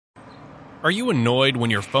Are you annoyed when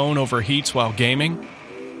your phone overheats while gaming?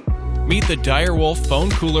 Meet the Direwolf Phone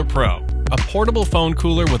Cooler Pro, a portable phone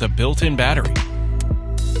cooler with a built-in battery.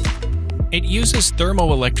 It uses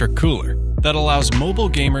thermoelectric cooler that allows mobile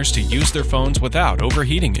gamers to use their phones without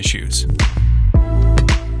overheating issues.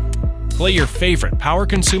 Play your favorite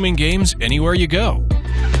power-consuming games anywhere you go.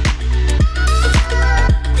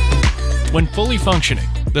 When fully functioning,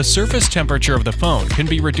 the surface temperature of the phone can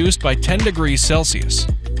be reduced by 10 degrees Celsius.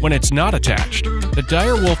 When it's not attached, the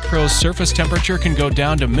Direwolf Pro's surface temperature can go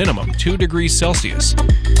down to minimum 2 degrees Celsius.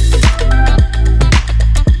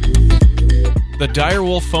 The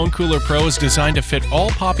Direwolf Phone Cooler Pro is designed to fit all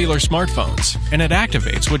popular smartphones, and it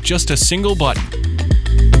activates with just a single button.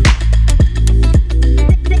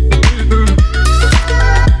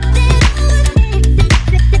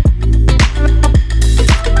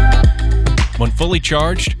 When fully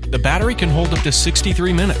charged, the battery can hold up to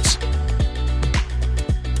 63 minutes.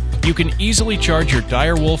 You can easily charge your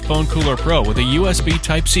Direwolf Phone Cooler Pro with a USB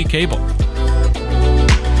Type-C cable.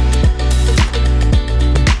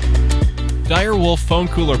 Direwolf Phone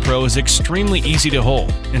Cooler Pro is extremely easy to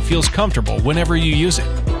hold and feels comfortable whenever you use it.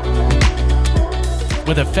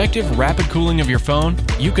 With effective rapid cooling of your phone,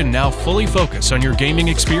 you can now fully focus on your gaming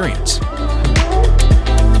experience.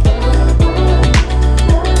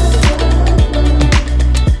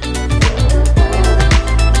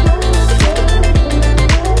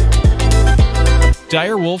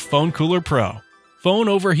 Direwolf Phone Cooler Pro. Phone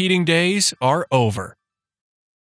overheating days are over.